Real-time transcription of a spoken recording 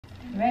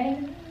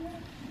Ready?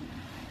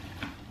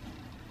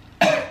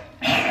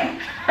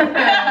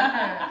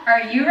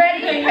 Are you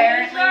ready?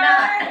 Apparently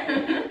not.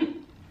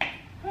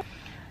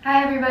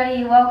 Hi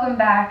everybody, welcome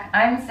back.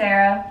 I'm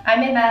Sarah.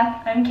 I'm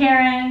Beth. I'm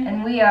Karen.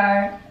 And we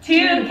are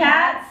Two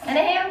cats and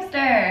a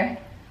hamster.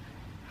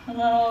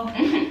 Hello.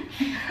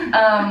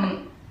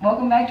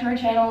 Welcome back to our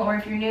channel, or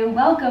if you're new,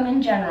 welcome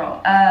in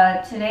general.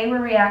 Today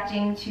we're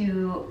reacting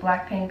to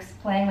BLACKPINK's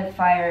Playing with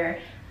Fire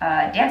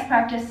dance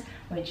practice,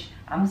 which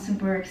I'm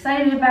super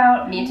excited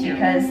about. Me too.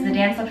 Because the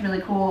dance looked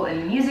really cool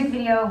in the music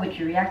video, which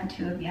you reacted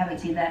to. If you haven't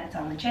seen that, it's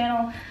on the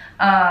channel.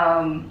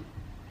 And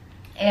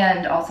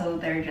also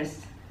they're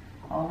just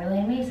all really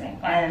amazing.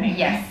 And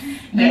yes,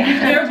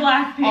 they're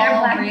Blackpink. They're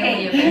All Blackpink.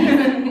 really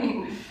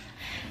amazing.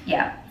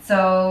 Yeah,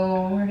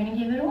 so we're gonna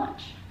give it a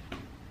watch.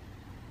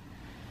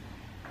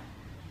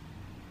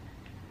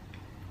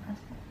 That's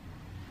cool.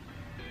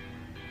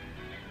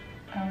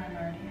 Oh, I'm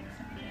already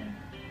excited.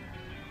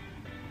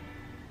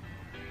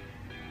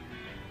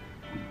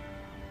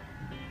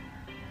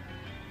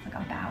 It's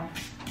like a bow.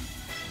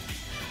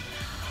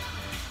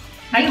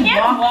 I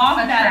can't walk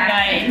that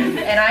nice.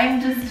 And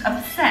I'm just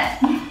upset.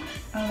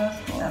 Oh,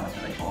 that's cool. That was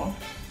really cool.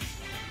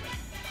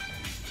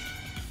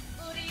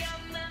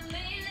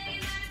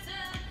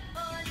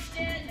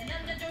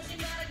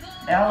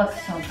 They all look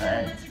so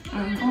good.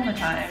 All the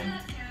time.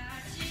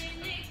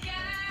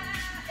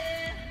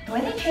 The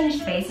way they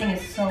change spacing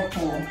is so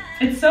cool.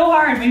 It's so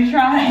hard, we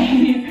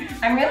try.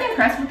 I'm really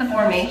impressed with the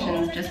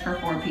formations just for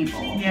 4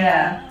 people.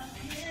 Yeah.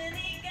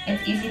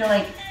 It's easy to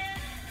like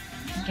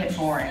get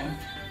boring.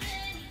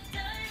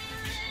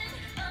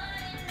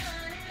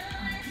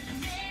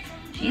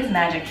 She has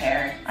magic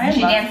hair. When she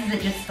dances,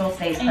 it just still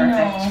stays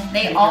perfect.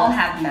 They all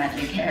have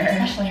magic hair.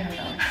 Especially her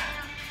though.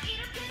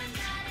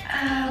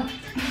 Oh.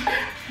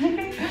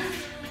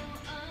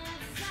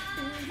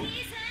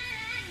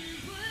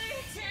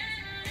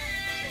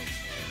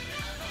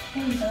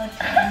 Hey, that looks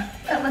fun.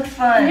 That looks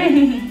fun.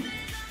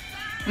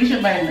 We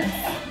should learn this.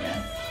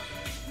 Yes.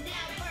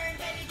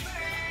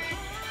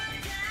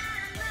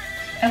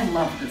 I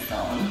love this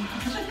song.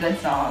 It's such a good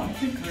song.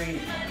 It's a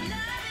great one.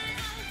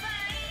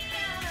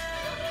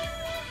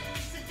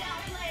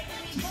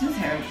 Sue's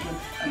hair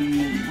looks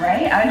amazing,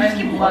 right? I just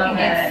keep looking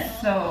at it.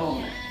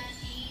 So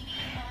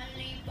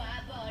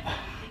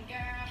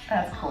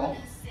that's cool.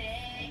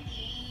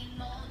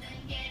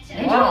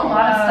 They do a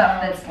lot of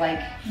stuff that's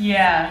like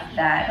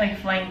that. like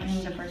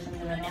flanking the person in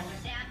the middle.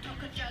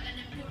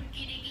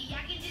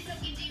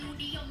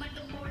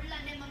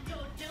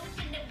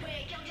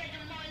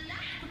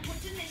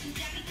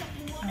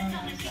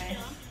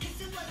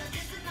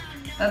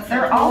 Oh, that's nice.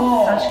 They're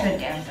all such good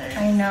dancers.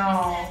 I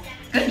know.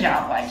 Good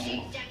job,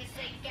 YG.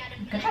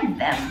 Good job,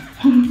 them.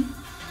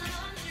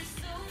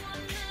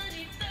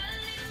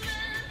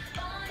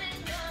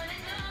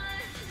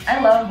 I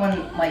love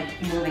when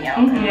like moving out.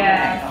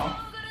 Yeah.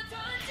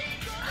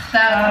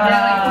 That's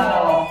really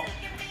cool.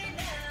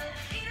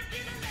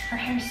 Her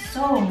hair's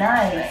so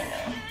nice.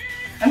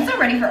 I'm so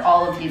ready for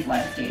all of these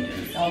live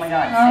stages. Oh my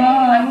god, same.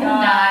 I'm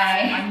gonna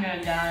die. I'm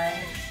gonna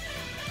die.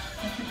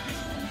 That's a great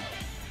one.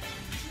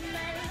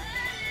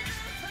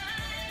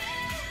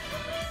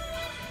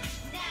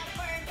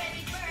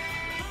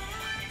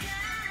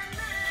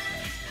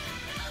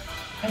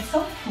 It's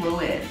so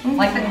fluid.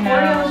 Like the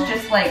choreo is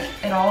just like,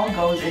 it all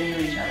goes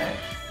into each other.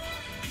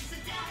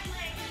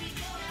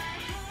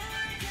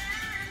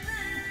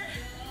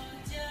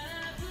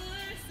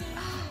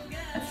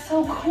 That's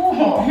so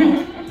cool.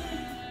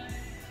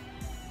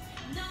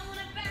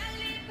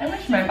 I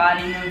wish my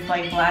body moved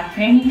like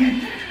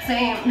Blackpink.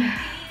 Same.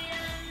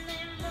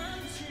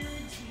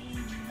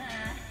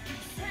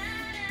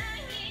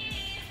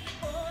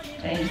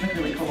 They just look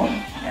really cool.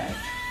 Yes.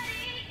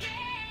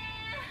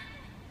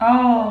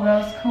 Oh,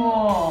 that was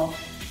cool.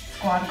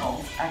 Squad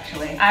goals,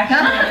 actually.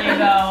 Actually,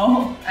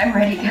 though. I'm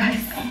ready,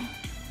 guys.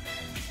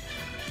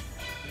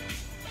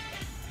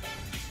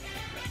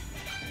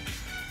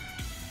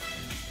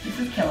 This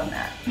is killing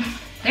that.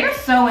 They're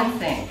so in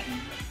sync.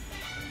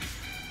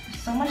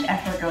 So much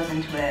effort goes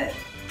into it.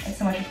 I have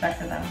so much respect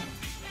for them.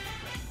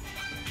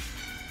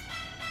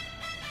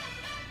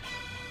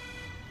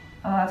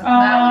 Oh, that's cool.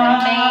 That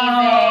was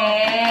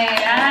amazing.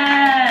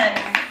 Yes.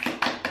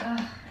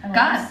 I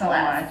love it so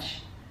much.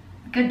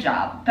 Good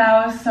job.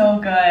 That was so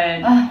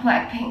good. Oh,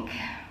 Blackpink.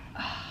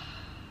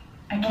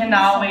 I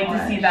cannot wait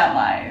to see that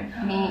live.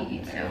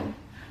 Me too.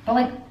 But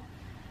like,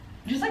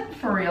 just like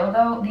for real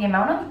though, the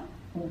amount of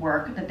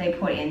work that they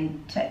put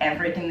into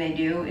everything they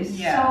do is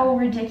so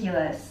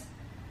ridiculous.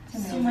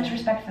 So much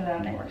respect for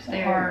them. They work so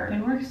hard. They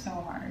work so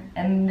hard.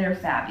 And they're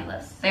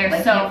fabulous. They're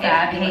like, so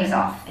fabulous. It pays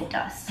off. It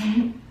does.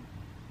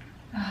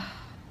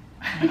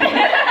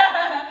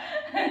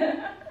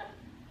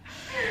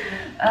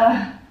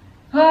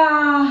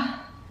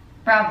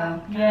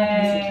 Bravo.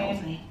 Yay. Music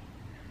kills me.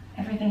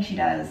 Everything she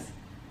does.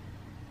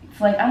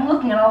 It's like, I'm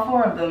looking at all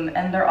 4 of them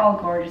and they're all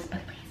gorgeous,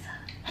 but Lisa.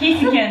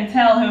 Casey can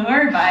tell who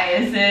her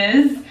bias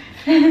is.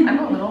 I'm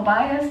a little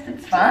biased.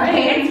 It's fine.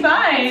 It's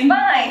fine. It's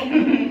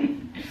fine.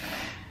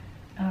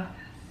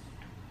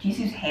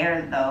 Jisoo's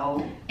hair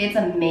though. It's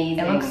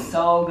amazing. It looks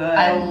so good.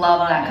 I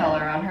love that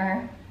color on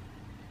her.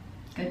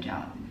 Good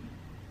job.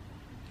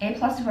 A+ to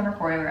whoever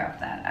choreographed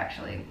that,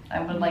 actually. I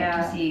would like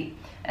to see,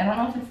 I don't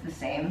know if it's the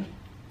same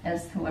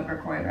as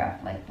whoever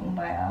choreographed like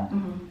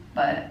Boombayah,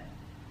 but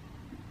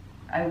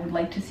I would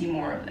like to see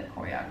more of the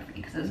choreography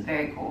because it was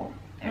very cool.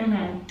 Very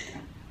cool.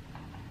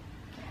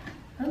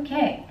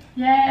 Okay.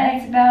 Yay.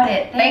 That's about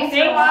it. Thanks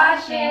for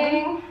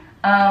watching.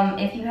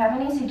 If you have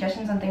any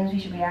suggestions on things we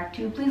should react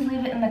to, please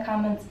leave it in the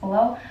comments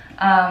below.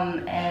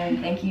 And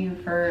thank you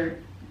for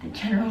the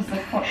general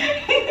support.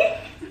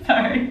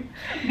 Sorry.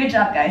 Good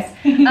job, guys.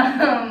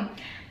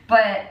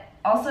 But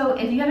also,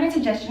 if you have any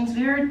suggestions,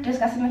 we were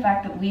discussing the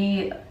fact that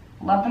we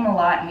love them a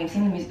lot and we've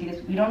seen the music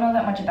videos. We don't know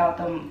that much about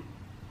them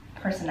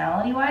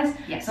personality-wise.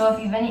 Yes. So if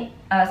you have any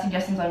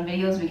suggestions on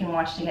videos we can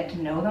watch to get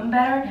to know them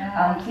better,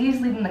 please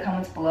leave them in the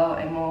comments below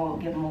and we'll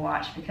give them a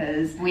watch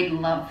because we'd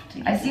love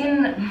to. I've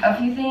seen a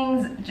few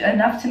things,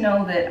 enough to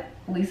know that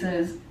Lisa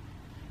is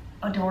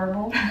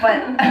adorable,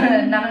 but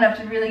not enough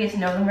to really get to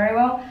know them very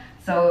well.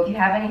 So if you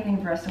have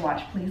anything for us to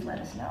watch, please let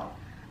us know.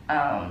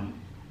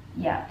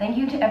 Yeah, thank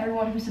you to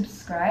everyone who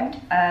subscribed.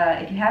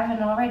 If you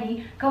haven't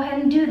already, go ahead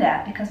and do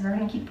that because we're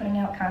going to keep putting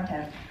out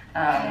content.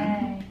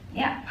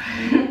 Yeah.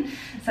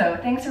 So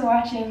thanks for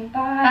watching.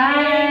 Bye.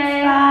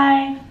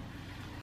 Bye. Bye.